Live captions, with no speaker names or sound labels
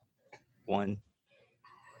One.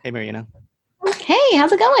 Hey, Merianna. Hey,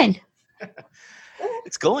 how's it going?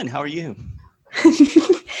 It's going. How are you?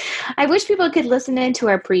 I wish people could listen into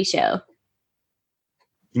our pre-show.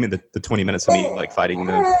 You mean the 20 minutes of me like fighting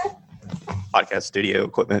the podcast studio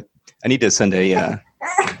equipment? I need to send a.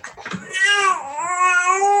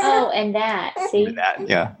 Oh, and that. See? That,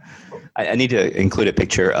 yeah. I need to include a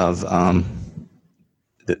picture of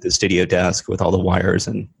the studio desk with all the wires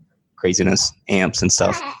and craziness, amps and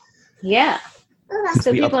stuff. Yeah.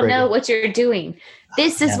 So people know what you're doing.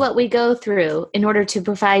 This is what we go through in order to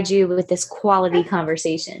provide you with this quality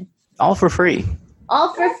conversation. All for free.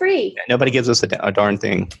 All for free. Yeah, nobody gives us a darn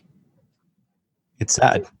thing. It's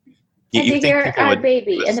sad. And to hear our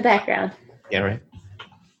baby in the background. Yeah, right.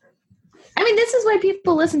 I mean, this is why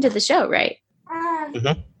people listen to the show, right?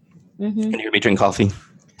 Mm-hmm. Can you hear me drink coffee?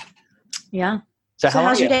 Yeah. So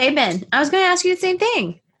how's your day been? I was going to ask you the same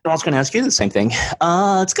thing. I was going to ask you the same thing.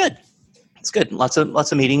 It's good. It's good. Lots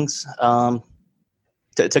of meetings.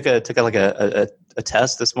 Took a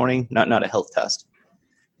test this morning. Not a health test.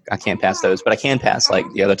 I can't pass those, but I can pass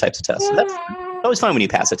like the other types of tests. So that's always fun when you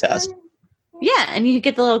pass a test. Yeah, and you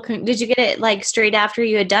get the little. Did you get it like straight after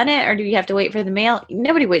you had done it, or do you have to wait for the mail?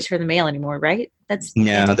 Nobody waits for the mail anymore, right? That's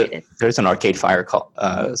no. There's an Arcade Fire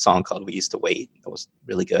song called "We Used to Wait." It was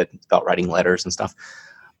really good. It's about writing letters and stuff.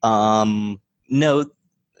 No,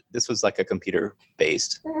 this was like a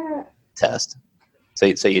computer-based test. So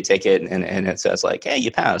you take it and it says like, hey,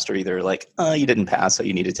 you passed, or either like, you didn't pass, so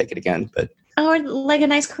you need to take it again. But like a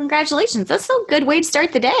nice congratulations. That's a good way to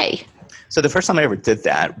start the day. So the first time I ever did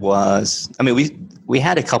that was, I mean, we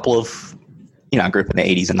had a couple of, I grew up in the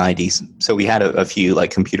 80s and 90s. So we had a few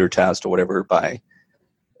like computer tests or whatever by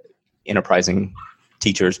enterprising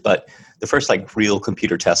teachers. But the first like real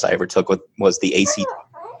computer test I ever took was the ACT.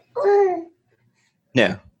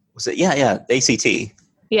 No, was it? Yeah, the ACT.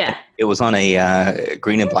 Yeah. It was on a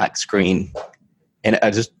green and black screen, and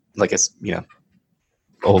I just like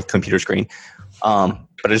old computer screen.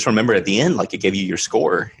 But I just remember at the end, like it gave you your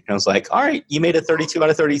score, and I was like, "All right, you made a 32 out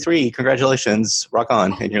of 33. Congratulations, rock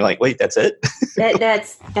on!" And you're like, "Wait, that's it?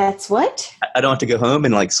 That's what? I don't have to go home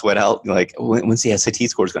and like sweat out. Like, when's the SAT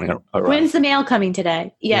score is going to arrive? When's the mail coming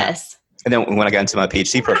today? Yes." Yeah. And then when I got into my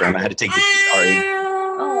PhD program, I had to take the GRE.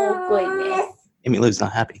 Oh goodness! Amy Lou's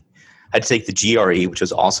not happy. I had to take the GRE, which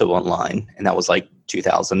was also online, and that was like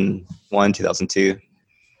 2001, 2002,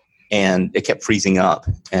 and it kept freezing up,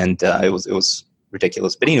 and it was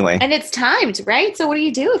ridiculous. But anyway, and it's timed, right? So what do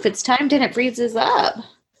you do if it's timed and it freezes up?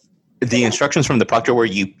 The instructions from the proctor were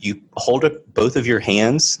you hold up both of your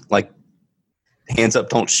hands, like hands up,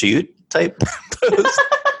 don't shoot type pose.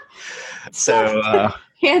 So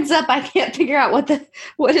hands up, I can't figure out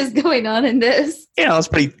what is going on in this. I was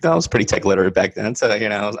pretty tech literate back then. So,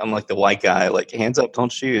 I'm like the white guy, like hands up,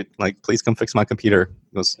 don't shoot. Like, please come fix my computer.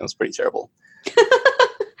 It was pretty terrible.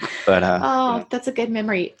 But that's a good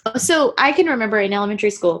memory. So I can remember in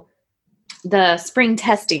elementary school, the spring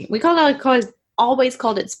testing. We always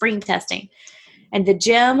called it spring testing. And the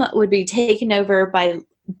gym would be taken over by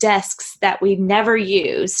desks that we never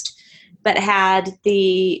used, but had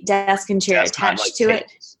the desk and chair attached to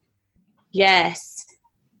it. Yes.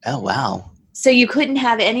 Oh, wow. So you couldn't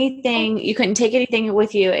have anything. You couldn't take anything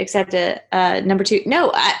with you except a number two.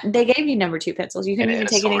 No, they gave you number two pencils. You couldn't even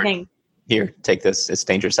take anything. Here, take this. It's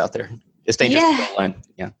dangerous out there. It's dangerous to go online.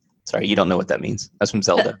 Yeah. Sorry, you don't know what that means. That's from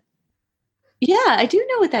Zelda. Yeah, I do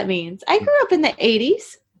know what that means. I grew up in the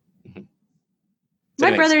 80s. Mm-hmm.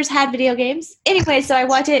 My brothers had video games. Anyway, so I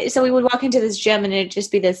watched it. So we would walk into this gym and it'd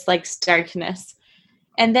just be this like starkness.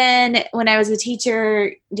 And then when I was a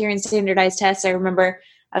teacher during standardized tests, I remember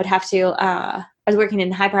I would have to, I was working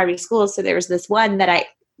in high priority schools. So there was this one that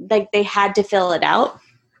they had to fill it out.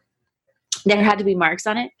 There had to be marks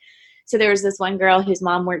on it. So there was this one girl whose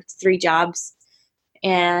mom worked 3 jobs,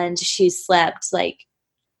 and she slept like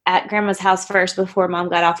at grandma's house first before mom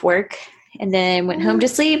got off work, and then went home to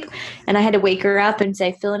sleep. And I had to wake her up and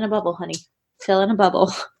say, "Fill in a bubble, honey, fill in a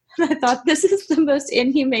bubble." And I thought, this is the most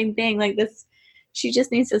inhumane thing. Like this, she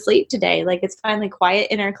just needs to sleep today. Like it's finally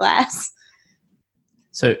quiet in her class.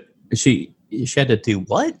 So she had to do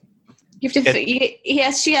what?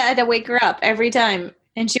 Yes, she had to wake her up every time,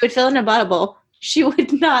 and she would fill in a bubble. She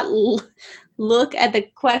would not look at the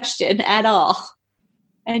question at all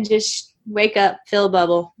and just wake up, fill a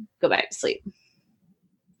bubble, go back to sleep.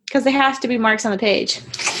 Because there has to be marks on the page.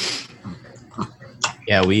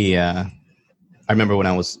 Yeah, I remember when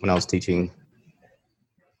I was teaching,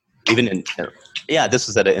 even in, this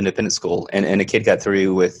was at an independent school, and a kid got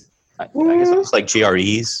through with, I guess it was like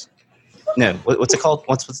GREs. No, what's it called?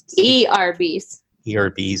 What's ERBs?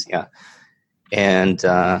 ERBs, yeah. And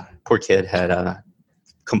poor kid had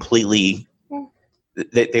completely.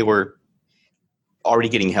 They were already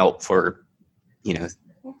getting help for,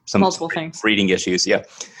 some multiple things, reading issues. Yeah.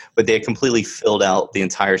 But they had completely filled out the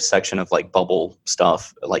entire section of like bubble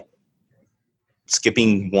stuff, like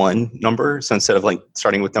skipping one number. So instead of like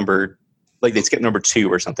starting with number, like they skipped number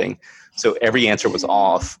 2 or something. So every answer was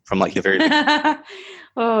off from like the very beginning.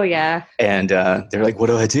 Oh yeah. And they're like, what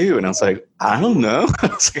do I do? And I was like, I don't know. I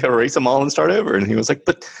was like, erase them all and start over. And he was like,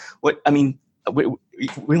 but what, I mean, we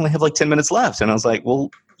only have like 10 minutes left. And I was like, well,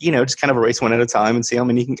 just kind of erase one at a time and see how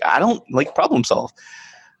many you can, I don't like problem solve.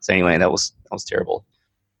 So anyway, that was terrible.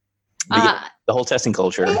 The whole testing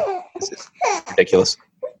culture is just ridiculous.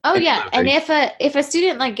 Oh yeah. And if a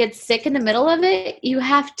student like gets sick in the middle of it, you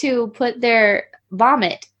have to put their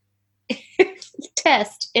vomit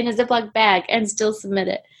test in a Ziploc bag and still submit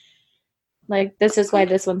it. Like, this is why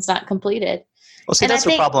this one's not completed. Well, see, that's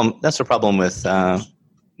the problem. That's the problem with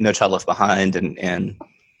No Child Left Behind and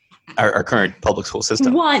our current public school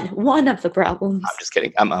system. One of the problems. I'm just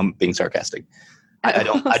kidding. I'm being sarcastic. I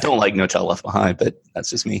don't like No Child Left Behind, but that's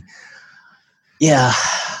just me. Yeah,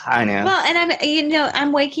 I know. Well, and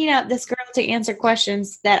I'm waking up this girl to answer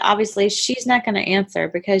questions that obviously she's not going to answer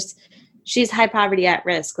because she's high poverty at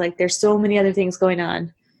risk. Like, there's so many other things going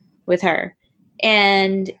on with her.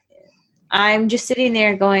 And I'm just sitting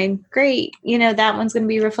there going, great, that one's going to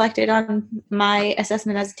be reflected on my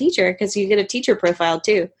assessment as a teacher, because you get a teacher profile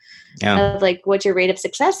too. Yeah. Of like what your rate of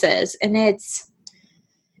success is. And it's,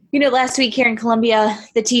 last week here in Columbia,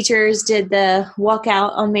 the teachers did the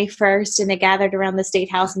walkout on May 1st, and they gathered around the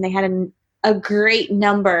State House, and they had a great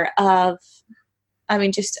number of,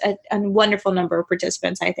 just a wonderful number of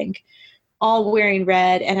participants, I think, all wearing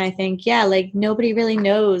red. And I think, yeah, like nobody really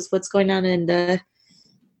knows what's going on in the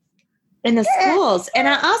schools. And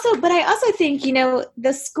I also think,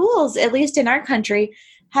 the schools, at least in our country,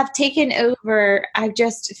 have taken over. I've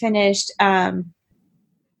just finished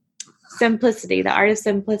Simplicity, The Art of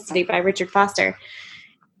Simplicity by Richard Foster,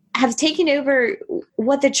 have taken over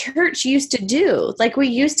what the church used to do. Like, we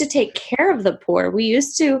used to take care of the poor. We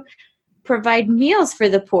used to provide meals for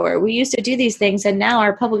the poor. We used to do these things. And now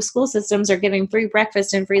our public school systems are giving free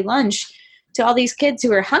breakfast and free lunch to all these kids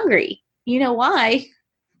who are hungry. You know why?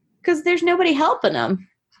 Because there's nobody helping them.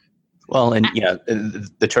 Well, and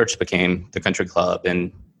the church became the country club,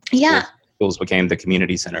 and schools became the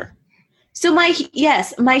community center. So my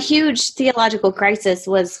huge theological crisis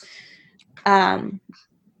was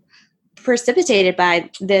precipitated by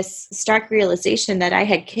this stark realization that I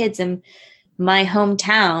had kids in my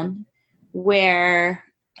hometown where,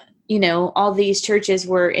 all these churches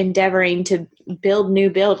were endeavoring to build new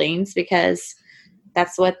buildings because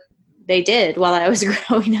that's what they did while I was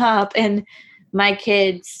growing up. And my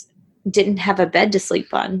kids didn't have a bed to sleep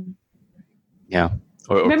on. Yeah.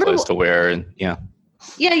 Or clothes to wear. And yeah.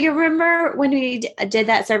 Yeah, you remember when we did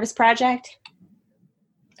that service project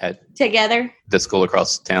together? The school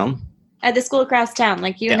across town? At the school across town.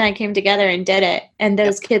 Like, you and I came together and did it. And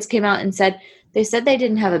those kids came out and said they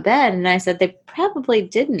didn't have a bed. And I said they probably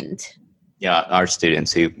didn't. Yeah, our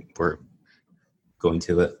students who were going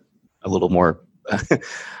to it a little more,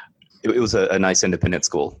 it was a nice independent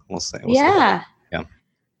school, we'll say. Yeah. Yeah.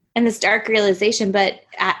 And this dark realization, but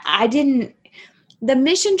I didn't. The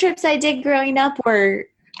mission trips I did growing up were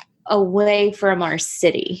away from our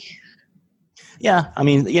city. Yeah.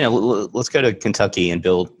 Let's go to Kentucky and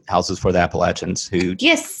build houses for the Appalachians who,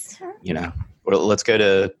 yes, or let's go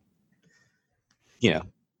to,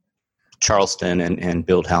 Charleston and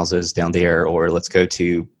build houses down there, or let's go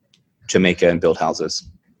to Jamaica and build houses,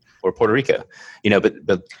 or Puerto Rico,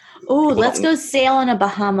 but. Oh, let's go sail on a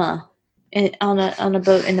Bahama, on a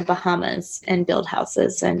boat in the Bahamas and build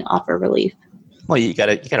houses and offer relief. Well, you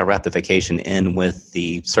gotta wrap the vacation in with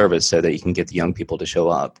the service so that you can get the young people to show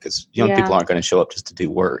up, because young people aren't going to show up just to do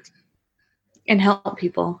work and help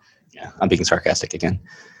people. Yeah, I'm being sarcastic again.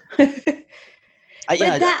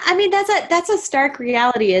 That's a stark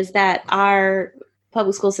reality, is that our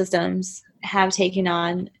public school systems have taken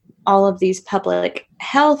on all of these public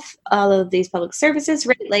health, all of these public services,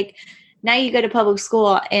 right? Like, now you go to public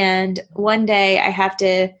school and one day I have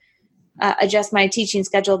to adjust my teaching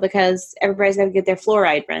schedule because everybody's got to get their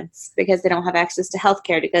fluoride rinse because they don't have access to health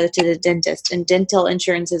care to go to the dentist, and dental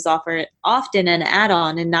insurance is often an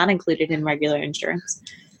add-on and not included in regular insurance.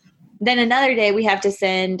 Then another day we have to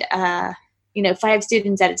send 5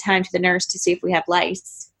 students at a time to the nurse to see if we have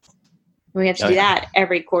lice. We have to do that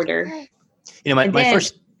every quarter.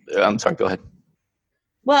 I'm sorry, go ahead.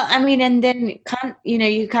 Well, and then,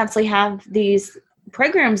 you constantly have these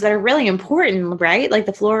programs that are really important, right? Like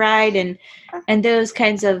the fluoride and those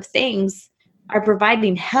kinds of things are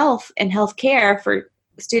providing health and health care for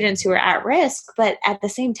students who are at risk, but at the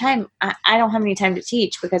same time, I don't have any time to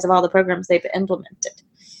teach because of all the programs they've implemented.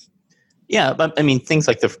 Yeah, but I mean, things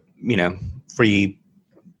like the free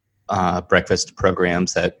breakfast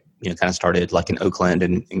programs that kind of started like in Oakland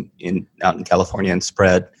and out in California and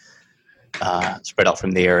spread out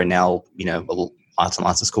from there, and now lots and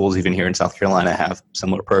lots of schools even here in South Carolina have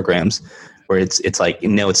similar programs where it's like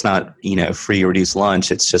it's not free or reduced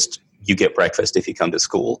lunch. It's just you get breakfast if you come to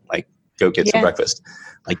school. Like go get some breakfast.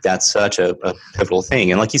 Like that's such a pivotal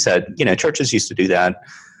thing. And like you said, churches used to do that.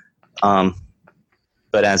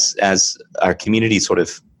 But as our community sort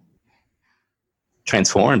of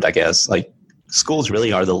transformed, I guess, like schools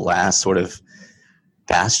really are the last sort of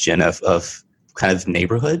bastion of kind of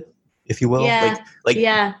neighborhood, if you will. Yeah. Like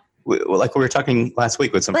we were talking last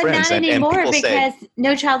week with some friends, not anymore, and people because say,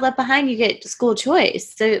 No Child Left Behind, you get school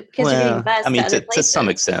choice. So kids are getting bused. I mean, to to some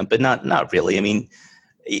extent, but not really. I mean,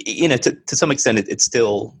 to some extent, it's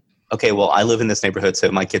still okay. Well, I live in this neighborhood,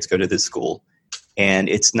 so my kids go to this school, and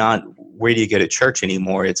it's not where do you go to church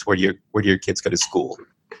anymore. It's where do your kids go to school.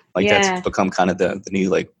 Like that's become kind of the new,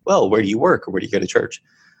 like, well, where do you work or where do you go to church?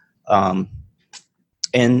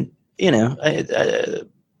 And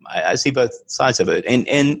I see both sides of it,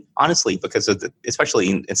 and honestly, because of especially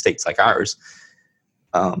in states like ours,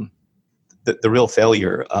 the real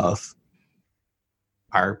failure of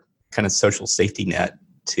our kind of social safety net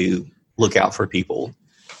to look out for people,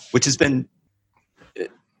 which has been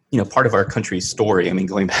part of our country's story. I mean,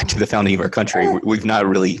 going back to the founding of our country, we've not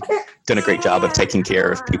really done a great job of taking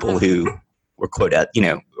care of people who were quote at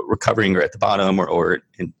recovering or at the bottom or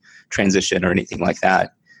in transition or anything like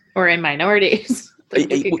that, or in minorities. I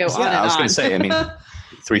was going to say, I mean,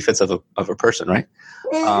 3/5 of a person, right?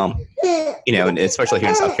 And especially here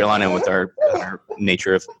in South Carolina with our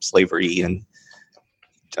nature of slavery and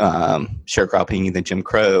sharecropping and then Jim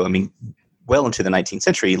Crow. I mean, well into the 19th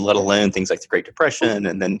century, let alone things like the Great Depression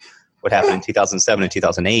and then what happened in 2007 and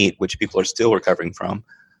 2008, which people are still recovering from.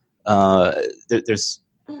 There's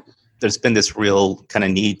been this real kind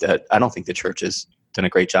of need that I don't think the church has done a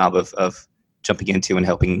great job of jumping into and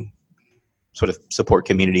helping sort of support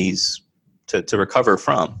communities to recover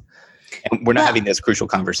from. And we're not having these crucial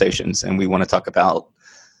conversations, and we want to talk about,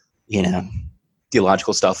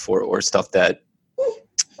 theological stuff or stuff that,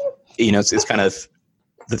 it's kind of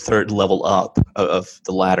the third level up of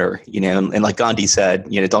the ladder, and like Gandhi said,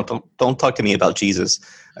 don't talk to me about Jesus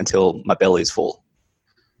until my belly is full.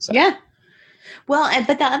 So. Yeah. Well,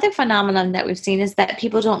 but the other phenomenon that we've seen is that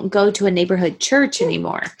people don't go to a neighborhood church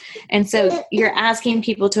anymore. And so you're asking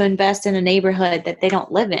people to invest in a neighborhood that they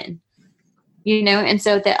don't live in, and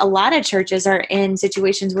so that a lot of churches are in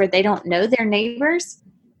situations where they don't know their neighbors.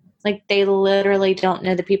 Like they literally don't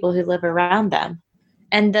know the people who live around them.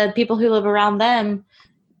 And the people who live around them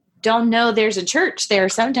don't know there's a church there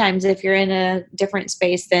sometimes if you're in a different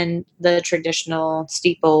space than the traditional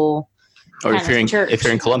steeple. Or if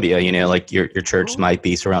you're in Columbia, like your church might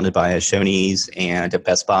be surrounded by a Shoney's and a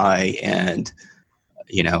Best Buy and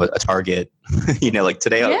a Target. Like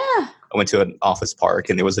today I went to an office park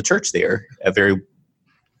and there was a church there, a very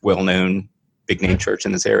well-known big name church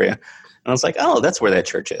in this area. And I was like, oh, that's where that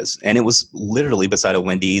church is. And it was literally beside a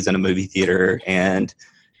Wendy's and a movie theater and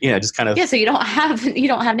just kind of so you don't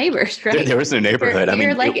have neighbors, right? There was no neighborhood.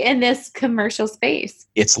 You're like in this commercial space.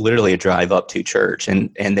 It's literally a drive up to church,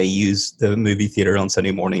 and they use the movie theater on Sunday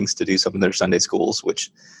mornings to do some of their Sunday schools, which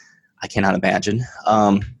I cannot imagine.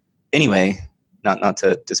 Anyway, not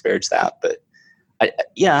to disparage that, but I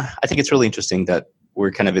think it's really interesting that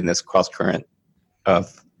we're kind of in this cross current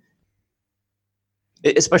of,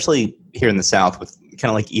 especially here in the South, with kind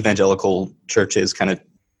of like evangelical churches kind of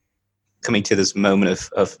coming to this moment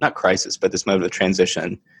of not crisis, but this moment of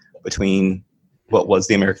transition between what was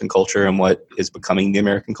the American culture and what is becoming the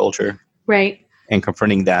American culture. Right. And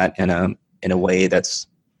confronting that in a way that's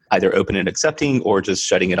either open and accepting or just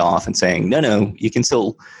shutting it off and saying, no, you can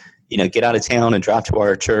still, get out of town and drive to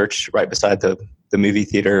our church right beside the movie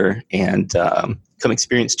theater and come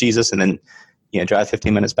experience Jesus and then, drive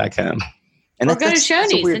 15 minutes back home. And or go to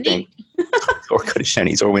Shoney's and eat. Or go to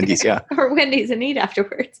Shoney's or Wendy's, yeah. Or Wendy's and eat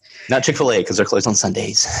afterwards. Not Chick-fil-A because they're closed on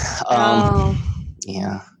Sundays.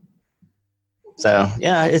 Yeah. So,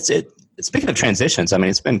 it's speaking of transitions, I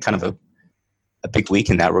mean, it's been kind of a big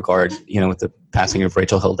week in that regard, with the passing of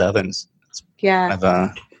Rachel Hild Evans. It's kind of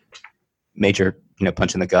a major,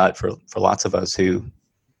 punch in the gut for lots of us who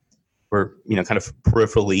were, kind of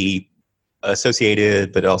peripherally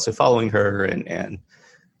associated, but also following her and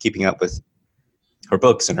keeping up with her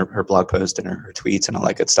books and her blog posts and her tweets and all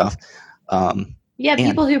that good stuff. Yeah,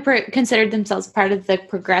 people who considered themselves part of the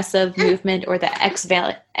progressive movement or the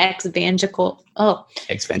evangelical.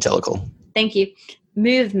 Thank you.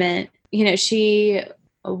 Movement. She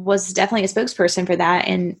was definitely a spokesperson for that.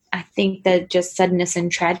 And I think that just suddenness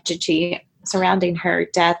and tragedy surrounding her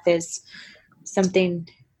death is something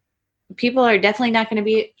people are definitely not going to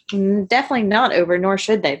be, definitely not over, nor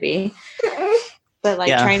should they be. But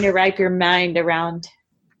trying to wrap your mind around.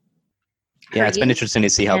 Yeah, it's been interesting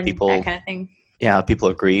to see how people, that kind of thing. Yeah, people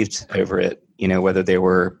have grieved over it, whether they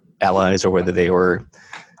were allies or whether they were,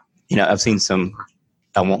 I've seen some,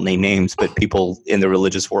 I won't name names, but people in the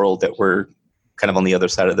religious world that were kind of on the other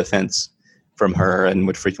side of the fence from her and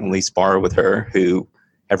would frequently spar with her, who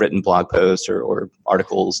have written blog posts or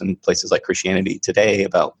articles in places like Christianity Today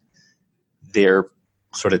about their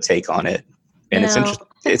sort of take on it. And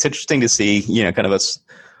it's interesting to see, kind of us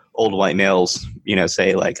old white males,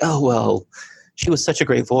 say like, oh, well, she was such a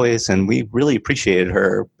great voice and we really appreciated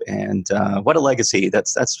her. And what a legacy.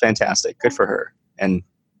 That's fantastic. Good for her. And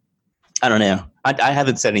I don't know. I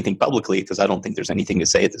haven't said anything publicly because I don't think there's anything to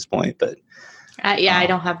say at this point. But I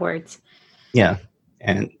don't have words. Yeah.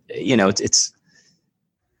 And, it's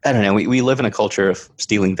I don't know. We live in a culture of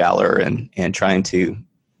stealing valor and trying to,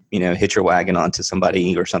 hitch your wagon onto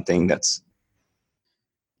somebody or something that's,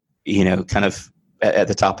 kind of at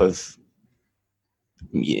the top of,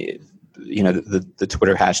 the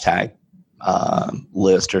Twitter hashtag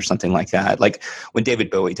list or something like that. Like when David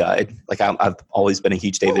Bowie died, I've always been a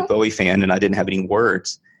huge David Bowie fan and I didn't have any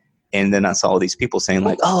words. And then I saw all these people saying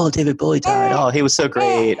like, oh, David Bowie died. Oh, he was so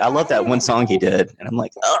great. I love that one song he did. And I'm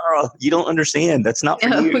like, oh, you don't understand. That's not for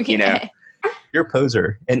you. Okay. You're a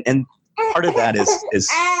poser. And part of that is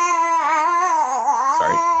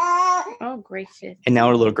sorry. Oh, gracious. And now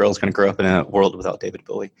our little girl's going to grow up in a world without David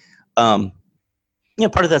Bowie.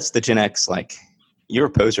 Part of that's the Gen X, like you're a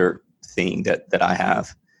poser thing that I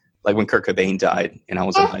have. Like when Kurt Cobain died and I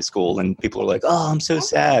was in high school and people are like, oh, I'm so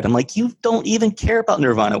sad. I'm like, you don't even care about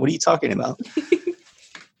Nirvana. What are you talking about?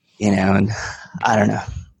 And I don't know.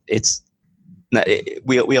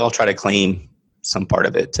 We all try to claim some part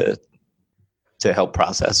of it to help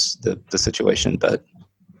process the situation. But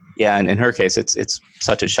yeah, and in her case, it's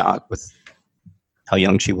such a shock with how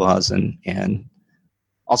young she was and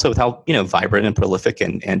also with how, vibrant and prolific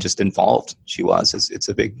and just involved she was. It's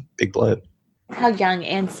a big blow. How young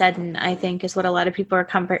and sudden, I think, is what a lot of people are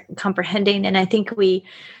comprehending. And I think we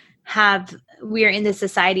are in this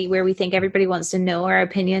society where we think everybody wants to know our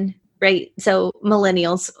opinion, right? So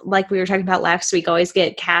millennials, like we were talking about last week, always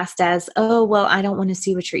get cast as, oh, well, I don't want to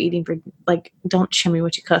see what you're eating for, don't show me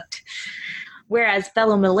what you cooked. Whereas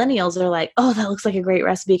fellow millennials are like, oh, that looks like a great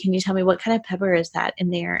recipe. Can you tell me what kind of pepper is that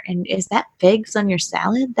in there? And is that figs on your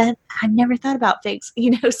salad? That I never thought about figs,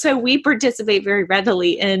 so we participate very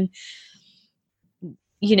readily in,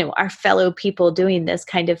 our fellow people doing this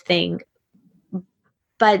kind of thing.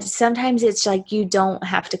 But sometimes it's like, you don't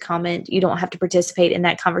have to comment. You don't have to participate in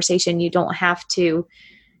that conversation. You don't have to,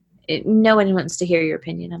 no one wants to hear your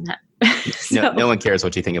opinion on that. No one cares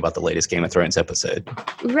what you think about the latest Game of Thrones episode.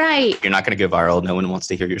 Right. You're not going to go viral. No one wants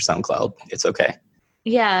to hear your SoundCloud. It's okay.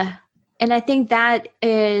 Yeah. And I think that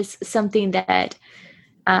is something that,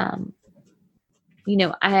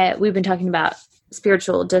 we've been talking about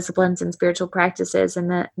spiritual disciplines and spiritual practices,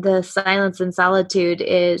 and the silence and solitude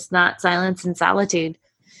is not silence and solitude,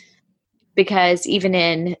 because even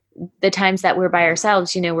in the times that we're by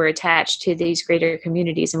ourselves, we're attached to these greater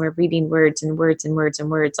communities and we're reading words and words and words and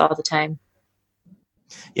words all the time.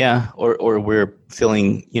 Yeah. Or we're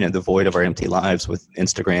filling, the void of our empty lives with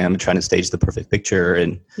Instagram and trying to stage the perfect picture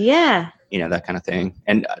and, that kind of thing.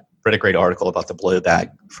 And I read a great article about the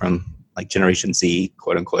blowback from like Generation Z,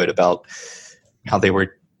 quote unquote, about how they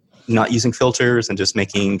were not using filters and just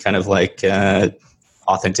making kind of like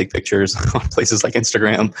authentic pictures on places like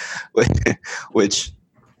Instagram, which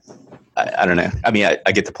I don't know. I mean,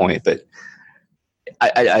 I get the point, but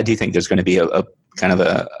I do think there's going to be a kind of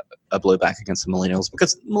a blowback against the millennials,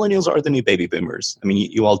 because millennials are the new baby boomers. I mean,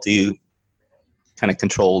 you all do kind of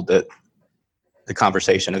control the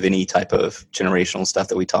conversation of any type of generational stuff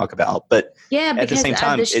that we talk about. But yeah, because at the same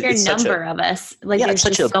time, the sheer number of us, there's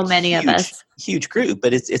just so many of us. Huge group,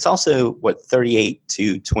 but it's also 38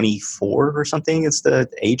 to 24 or something. It's the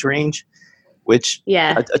age range, which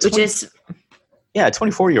a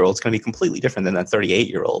 24-year-old is going to be completely different than that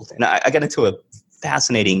 38-year-old. And I got into a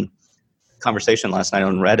fascinating conversation last night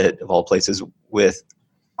on Reddit, of all places,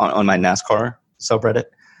 on my NASCAR subreddit,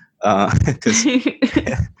 because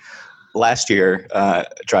last year, a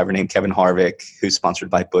driver named Kevin Harvick, who's sponsored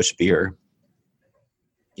by Busch Beer.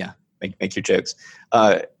 Yeah, make your jokes.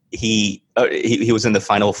 he was in the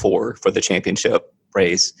final four for the championship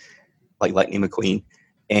race, like Lightning McQueen.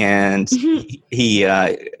 And he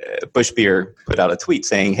Bush Beer put out a tweet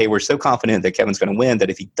saying, "Hey, we're so confident that Kevin's going to win that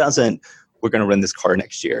if he doesn't, we're going to run this car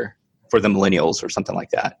next year for the millennials," or something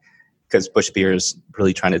like that. Because Bush Beer is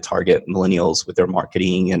really trying to target millennials with their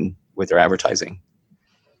marketing and with their advertising,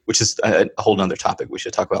 which is a whole nother topic we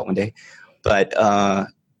should talk about one day. But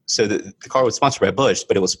so the car was sponsored by Bush,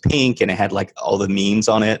 but it was pink and it had like all the memes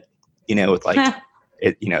on it, with like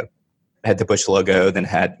it, had the Bush logo, then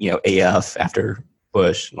had AF after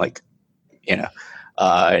Bush, like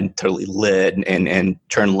and totally lit and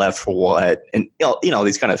turn left for what, and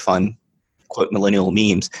these kind of fun quote millennial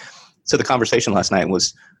memes. So the conversation last night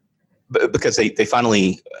was because they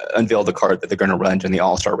finally unveiled the car that they're going to run during the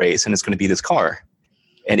All-Star race, and it's going to be this car,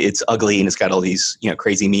 and it's ugly and it's got all these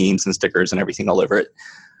crazy memes and stickers and everything all over it.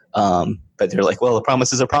 But they're like, well, a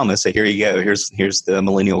promise is a promise, so here you go. Here's the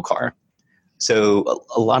millennial car. So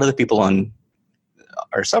a lot of the people on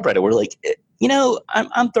our subreddit were like,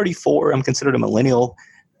 I'm 34. I'm considered a millennial.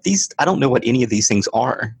 I don't know what any of these things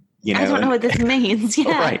are. I don't know what this means.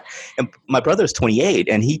 Yeah. Right. And my brother's 28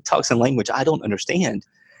 and he talks in language I don't understand.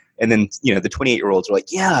 And then, the 28-year-olds are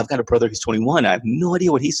like, yeah, I've got a brother who's 21. I have no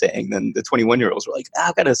idea what he's saying. Then the 21-year-olds are like,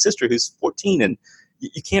 I've got a sister who's 14 and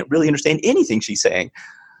you can't really understand anything she's saying.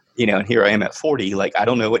 And here I am at 40. Like, I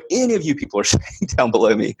don't know what any of you people are saying down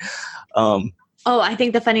below me. I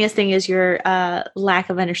think the funniest thing is your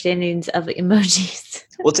lack of understandings of emojis.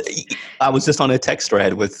 Well, I was just on a text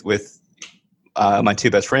thread with my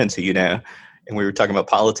two best friends who and we were talking about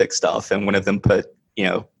politics stuff, and one of them put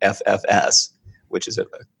FFS, which is a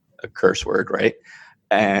curse word, right?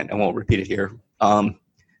 And I won't repeat it here.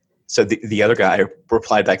 So the other guy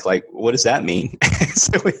replied back like, "What does that mean?"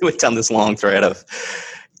 So we went down this long thread of,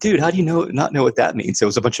 dude, how do you not know what that means? So it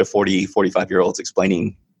was a bunch of 40, 45-year-olds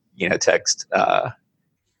explaining text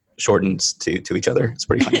shortens to each other. It's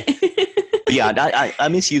pretty funny. But yeah, I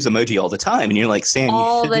misuse emoji all the time, and you're like, Sam,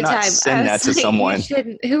 you should not send that to someone.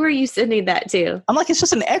 Who are you sending that to? I'm like, it's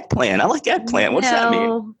just an eggplant. I like eggplant. What's that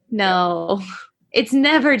mean? No, it's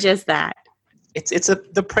never just that. It's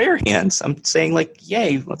the prayer hands. I'm saying like,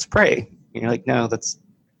 yay, let's pray. And you're like, no,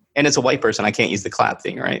 and it's a white person. I can't use the clap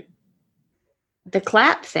thing, right? The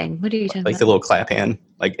clap thing? What are you talking about? Like the little clap hand.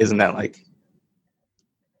 Like, isn't that like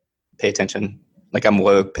pay attention? Like I'm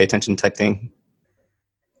woke, pay attention type thing.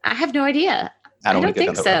 I have no idea. I don't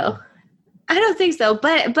think so. I don't think so.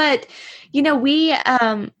 But we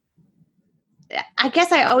I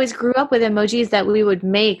guess I always grew up with emojis that we would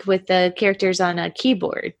make with the characters on a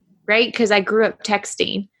keyboard, right? Because I grew up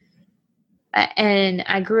texting, and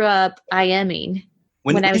I grew up IMing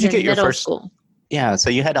when I was in middle school. Yeah, so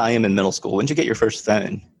you had IM in middle school. When did you get your first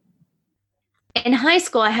phone? In high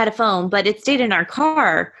school, I had a phone, but it stayed in our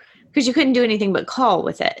car because you couldn't do anything but call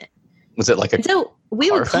with it. Was it like so we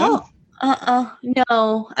would call?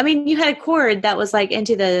 No. I mean, you had a cord that was like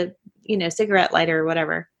into the cigarette lighter or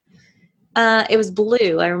whatever. It was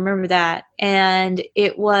blue. I remember that, and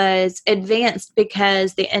it was advanced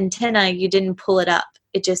because the antenna, you didn't pull it up.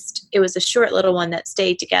 It was a short little one that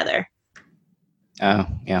stayed together. Oh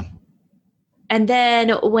yeah. And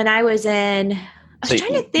then when I was trying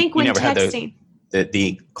to think when texting.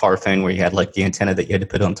 The car phone where you had like the antenna that you had to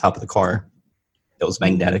put on top of the car that was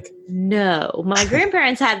magnetic? No. My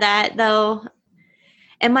grandparents had that though.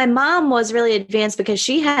 And my mom was really advanced because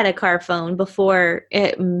she had a car phone before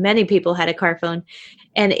many people had a car phone.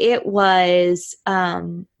 And it was,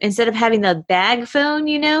 instead of having the bag phone,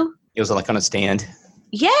 it was like on a stand.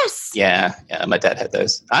 Yes. Yeah. My dad had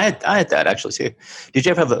those. I had that actually too. Did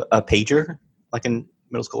you ever have a pager like in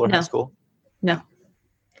middle school or high school? No.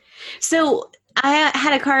 So I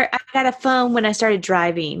got a phone when I started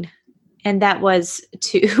driving, and that was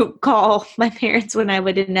to call my parents when I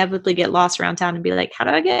would inevitably get lost around town and be like, how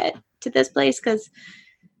do I get to this place? Because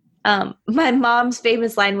my mom's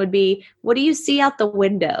famous line would be, what do you see out the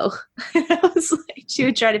window? I was like, she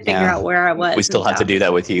would try to figure out where I was. We still have to do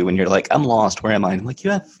that with you when you're like, I'm lost. Where am I? I'm like,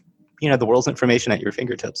 you have, the world's information at your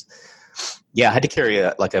fingertips. Yeah, I had to carry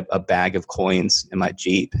a bag of coins in my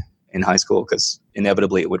Jeep in high school because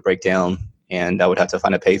inevitably it would break down and I would have to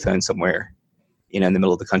find a payphone somewhere, in the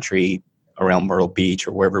middle of the country around Myrtle Beach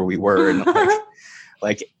or wherever we were. And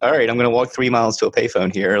like, all right, I'm going to walk 3 miles to a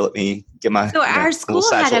payphone here. Let me get my our school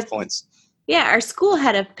satchel of points. Yeah, our school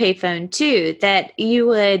had a payphone too that you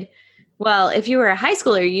would, if you were a high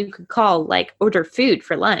schooler, you could call order food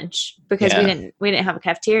for lunch because we didn't have a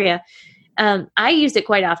cafeteria. I used it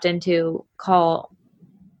quite often to call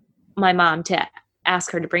my mom to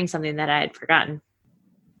ask her to bring something that I had forgotten.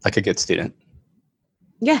 Like a good student.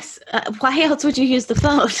 Yes. Why else would you use the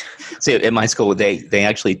phone? See, at my school, they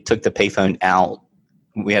actually took the payphone out.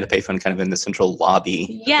 We had a payphone kind of in the central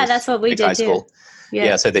lobby. Yeah, that's what we did too.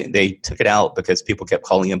 Yeah, so they took it out because people kept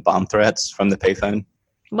calling in bomb threats from the payphone.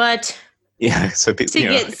 What? Yeah, so people, to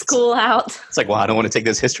get school out. It's like, well, I don't want to take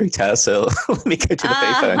this history test, so let me go to the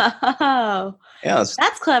payphone. Oh, yeah,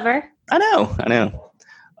 that's clever. I know.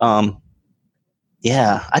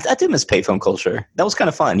 Yeah, I did miss payphone culture. That was kind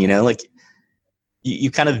of fun, like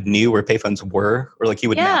you kind of knew where payphones were, or like you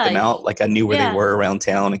would map them out. Like I knew where they were around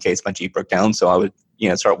town in case my Jeep broke down, so I would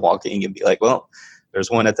start walking and be like, well, there's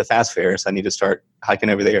one at the fast fair, so I need to start hiking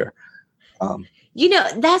over there.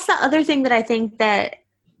 That's the other thing that I think that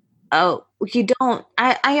you don't.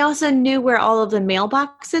 I also knew where all of the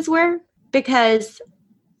mailboxes were because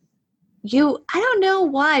I don't know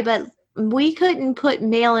why, but we couldn't put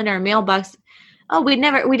mail in our mailbox. Oh, we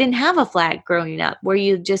didn't have a flag growing up where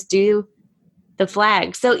you just do the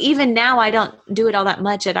flag. So even now I don't do it all that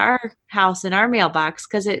much at our house in our mailbox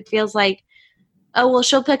because it feels like, oh, well,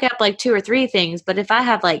 she'll pick up like 2 or 3 things. But if I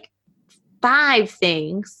have like 5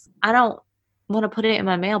 things, I don't want to put it in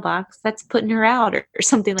my mailbox. That's putting her out or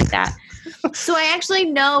something like that. So I actually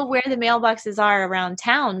know where the mailboxes are around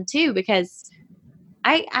town too, because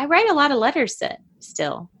I write a lot of letters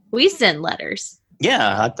still. We send letters.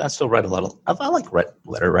 Yeah, I still write a lot I like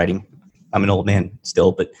letter writing. I'm an old man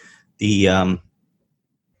still, but the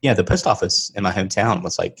post office in my hometown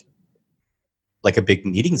was like a big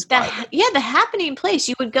meeting spot. The happening place.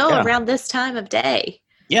 You would go around this time of day.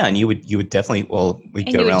 Yeah, and you would definitely,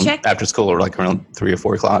 we'd go around after school or like around 3 or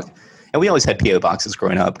 4 o'clock. And we always had P.O. boxes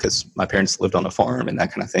growing up because my parents lived on a farm and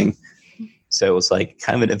that kind of thing. So it was like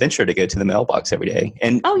kind of an adventure to go to the mailbox every day.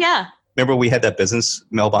 And oh, yeah. Remember we had that business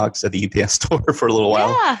mailbox at the UPS store for a little while?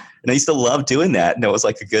 Yeah. And I used to love doing that. And it was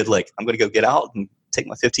like a good, I'm going to go get out and take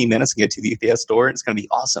my 15 minutes and get to the UPS store. And it's going to be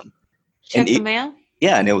awesome. Check the mail?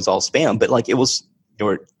 Yeah, and it was all spam. But there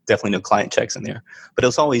were definitely no client checks in there. But it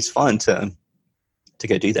was always fun to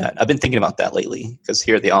go do that. I've been thinking about that lately because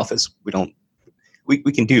here at the office,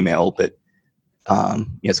 we can do mail, but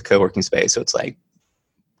it's a co-working space. So it's like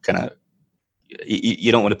kind of,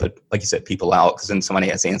 you don't want to put, like you said, people out because then somebody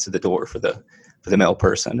has to answer the door for the mail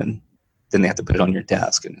person and then they have to put it on your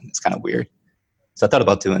desk and it's kind of weird. So I thought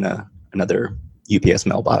about doing another UPS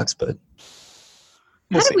mailbox, but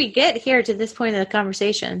how did we get here to this point of the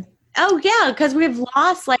conversation? Oh yeah, because we've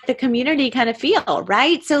lost the community kind of feel,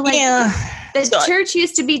 right? So the church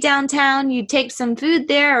used to be downtown. You'd take some food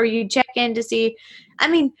there, or you'd check in to see. I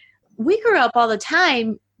mean, we grew up all the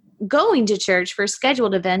time going to church for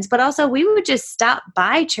scheduled events, but also we would just stop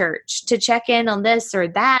by church to check in on this or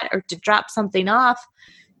that, or to drop something off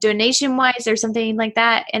donation-wise or something like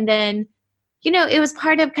that. And then, it was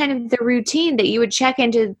part of kind of the routine that you would check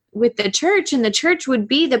into with the church, and the church would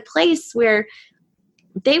be the place where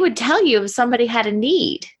they would tell you if somebody had a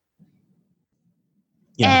need.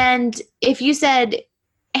 Yeah. And if you said,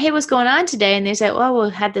 hey, what's going on today? And they said, well,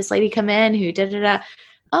 we had this lady come in who da-da-da.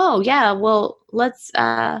 Oh, yeah, well, let's,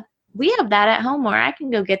 we have that at home, or I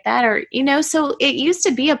can go get that. Or, so it used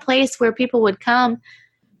to be a place where people would come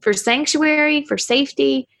for sanctuary, for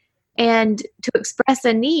safety, and to express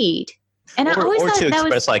a need. And I always thought to that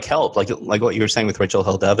express was help, like what you were saying with Rachel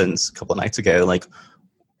Held Evans a couple of nights ago,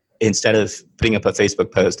 instead of putting up a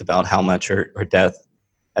Facebook post about how much her death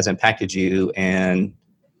has impacted you and,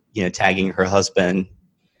 tagging her husband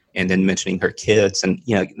and then mentioning her kids and,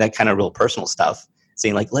 that kind of real personal stuff,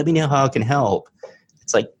 saying let me know how I can help.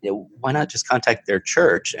 It's why not just contact their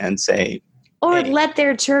church and say, or hey. Let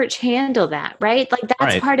their church handle that, right? That's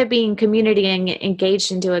right. Part of being community and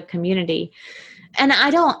engaged into a community. And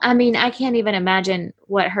I can't even imagine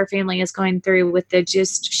what her family is going through with the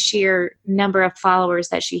just sheer number of followers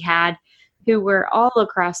that she had who were all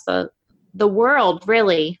across the world,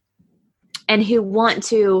 really, and who want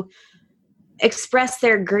to express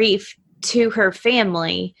their grief to her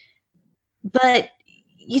family. But,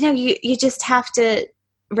 you just have to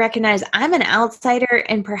recognize I'm an outsider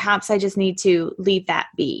and perhaps I just need to leave that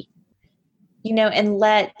be, and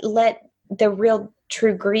let the real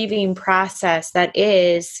true grieving process that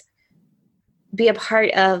is be a part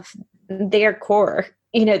of their core,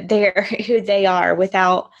 their who they are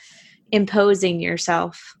without imposing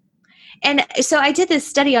yourself. And so I did this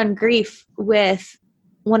study on grief with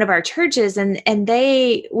one of our churches, and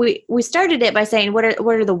we started it by saying, what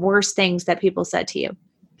are the worst things that people said to you?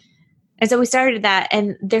 And so we started that,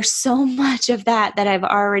 and there's so much of that I've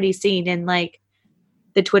already seen in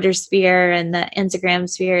the Twitter sphere and the Instagram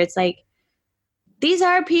sphere. It's these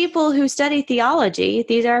are people who study theology.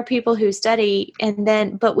 These are people who study,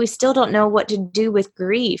 but we still don't know what to do with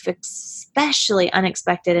grief, especially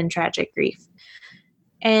unexpected and tragic grief.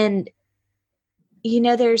 And,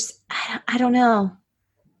 I don't know.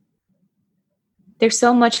 There's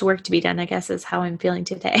so much work to be done, I guess, is how I'm feeling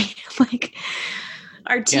today. Like,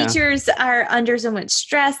 our teachers are under so much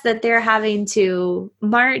stress that they're having to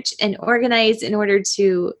march and organize in order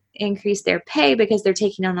to increase their pay because they're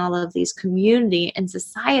taking on all of these community and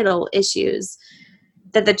societal issues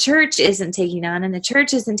that the church isn't taking on. And the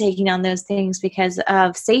church isn't taking on those things because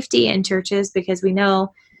of safety in churches, because we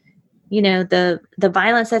know, the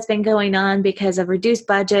violence that's been going on, because of reduced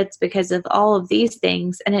budgets, because of all of these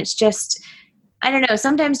things. And it's just, I don't know.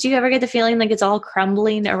 Sometimes do you ever get the feeling like it's all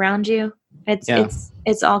crumbling around you?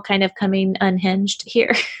 It's all kind of coming unhinged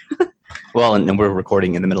here. Well, and we're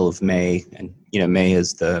recording in the middle of May, and May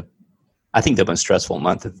is I think the most stressful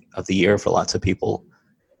month of the year for lots of people,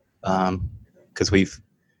 because we've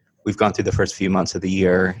gone through the first few months of the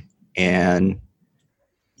year, and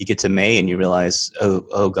you get to May and you realize,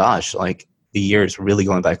 oh gosh, like the year is really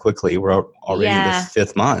going by quickly. We're already in the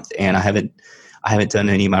fifth month, and I haven't done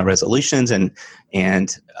any of my resolutions, and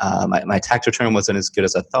my tax return wasn't as good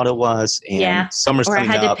as I thought it was. And summer's coming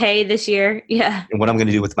up. Or I had to pay this year. Yeah. And what I'm going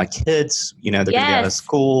to do with my kids, they're going to be out of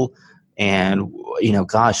school. And,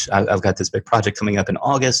 gosh, I've got this big project coming up in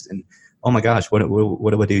August. And, oh, my gosh, what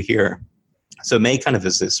do I do here? So May kind of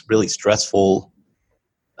is this really stressful,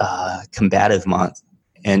 combative month.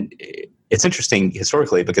 And it's interesting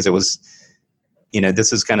historically because it was,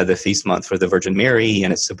 this is kind of the feast month for the Virgin Mary.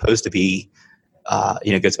 And it's supposed to be,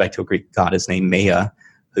 it goes back to a Greek goddess named Maya,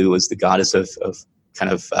 who was the goddess of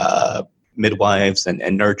kind of midwives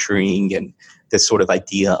and nurturing, and this sort of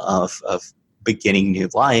idea of beginning new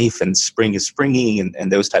life, and spring is springing,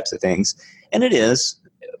 and those types of things. And it is,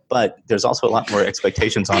 but there's also a lot more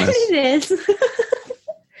expectations on us. It is.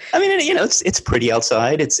 I mean, it's pretty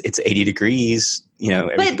outside. It's 80 degrees.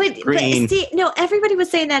 Everything's green. But see, no, everybody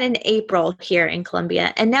was saying that in April here in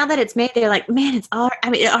Columbia, and now that it's May, they're like, man, it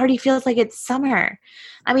already feels like it's summer.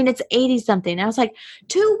 I mean, it's 80 something. I was like,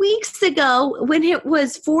 2 weeks ago when it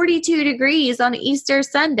was 42 degrees on Easter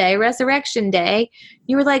Sunday, Resurrection Day,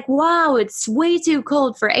 you were like, wow, it's way too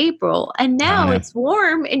cold for April. And now it's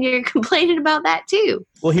warm and you're complaining about that too.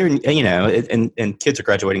 Well, here, and kids are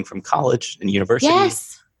graduating from college and university.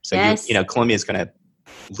 Yes. So, Columbia is going to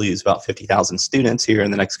lose about 50,000 students here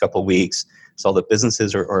in the next couple of weeks. So all the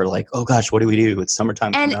businesses are like, oh gosh, what do we do? It's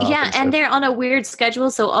summertime. And they're on a weird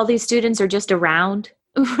schedule. So all these students are just around.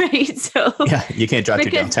 Right. So you can't drive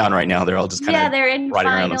through downtown right now. They're all just kind of riding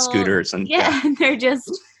around on scooters, and they're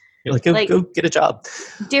just you're like, go get a job,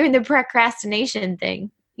 doing the procrastination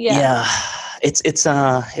thing. Yeah. It's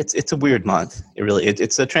a weird month.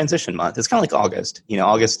 It's a transition month. It's kind of like August.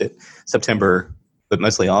 September, but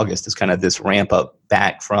mostly August is kind of this ramp up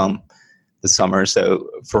back from the summer. So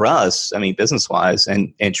for us, I mean, business wise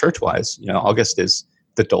and church wise, August is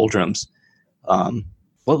the doldrums. What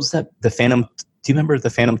was that? The Phantom. Do you remember the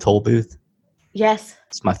Phantom Toll Booth? Yes.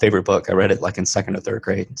 It's my favorite book. I read it like in second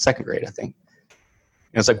grade, I think.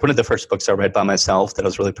 It was like one of the first books I read by myself that I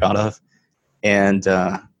was really proud of. And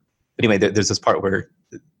anyway, there's this part where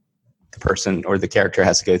the person or the character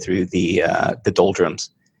has to go through the doldrums.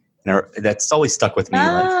 And that's always stuck with me.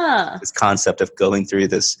 Like this concept of going through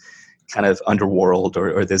this kind of underworld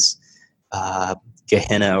or this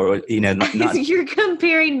Gehenna, or not You're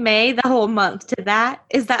comparing May, the whole month, to that.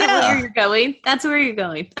 Is that where you're going? That's where you're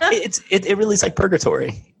going. It really is like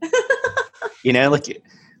purgatory. Like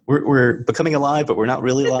we're becoming alive, but we're not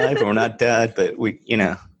really alive, and we're not dead, but we,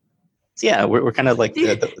 we're kind of like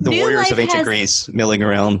the warriors of ancient Greece, milling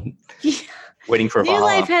around, waiting for Valhalla.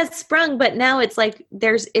 New life has sprung, but now it's like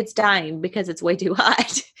it's dying because it's way too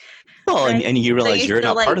hot. Well, right? and you realize you're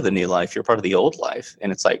not part of the new life. You're part of the old life.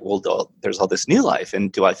 And it's like, well, there's all this new life.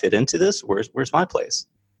 And do I fit into this? Where's my place?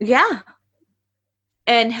 Yeah.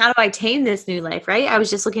 And how do I tame this new life, right? I was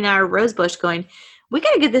just looking at our rose bush going, we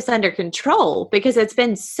got to get this under control because it's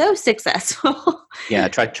been so successful. Yeah,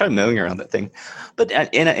 try mowing around that thing. But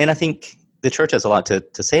and I think the church has a lot to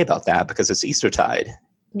say about that because it's Eastertide.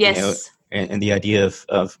 Yes. And the idea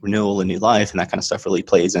of renewal and new life and that kind of stuff really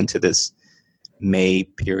plays into this May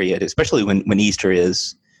period, especially when Easter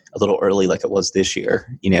is a little early like it was this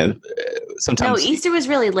year. Sometimes. No, Easter was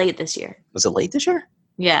really late this year. Was it late this year?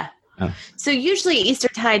 Yeah. Oh. So usually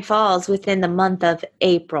Eastertide falls within the month of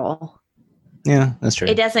April. Yeah, that's true.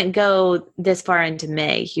 It doesn't go this far into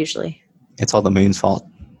May, usually. It's all the moon's fault.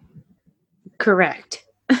 Correct.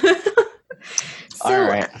 All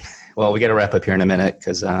right. Well, we got to wrap up here in a minute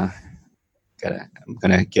because I'm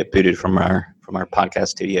gonna get booted from our from our podcast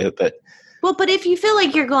studio. But if you feel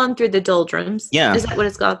like you're going through the doldrums, is that what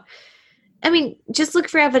it's called? I mean, just look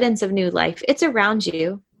for evidence of new life. It's around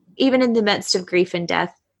you, even in the midst of grief and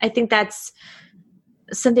death. I think that's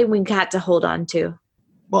something we got to hold on to.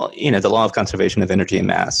 Well, the law of conservation of energy and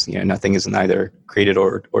mass, nothing is neither created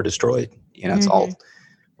or destroyed. It's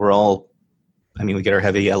we get our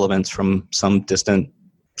heavy elements from some distant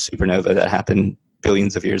supernova that happened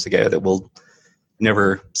billions of years ago that we'll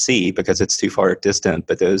never see because it's too far distant.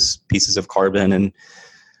 But those pieces of carbon and,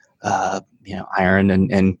 iron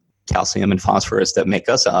and calcium and phosphorus that make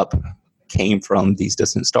us up came from these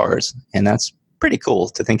distant stars. And that's pretty cool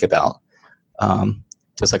to think about.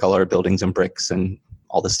 Just like all our buildings and bricks and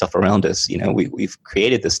all the stuff around us, we've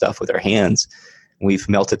created this stuff with our hands. We've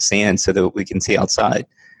melted sand so that we can see outside,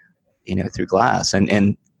 through glass.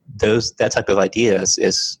 And that type of idea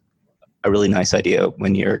is a really nice idea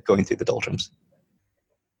when you're going through the doldrums.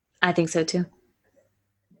 I think so too.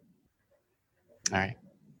 All right.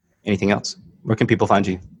 Anything else? Where can people find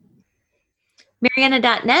you?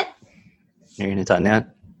 Merianna.net.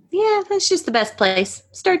 Merianna.net. Yeah, that's just the best place.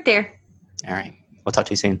 Start there. All right. We'll talk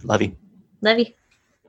to you soon. Love you. Love you.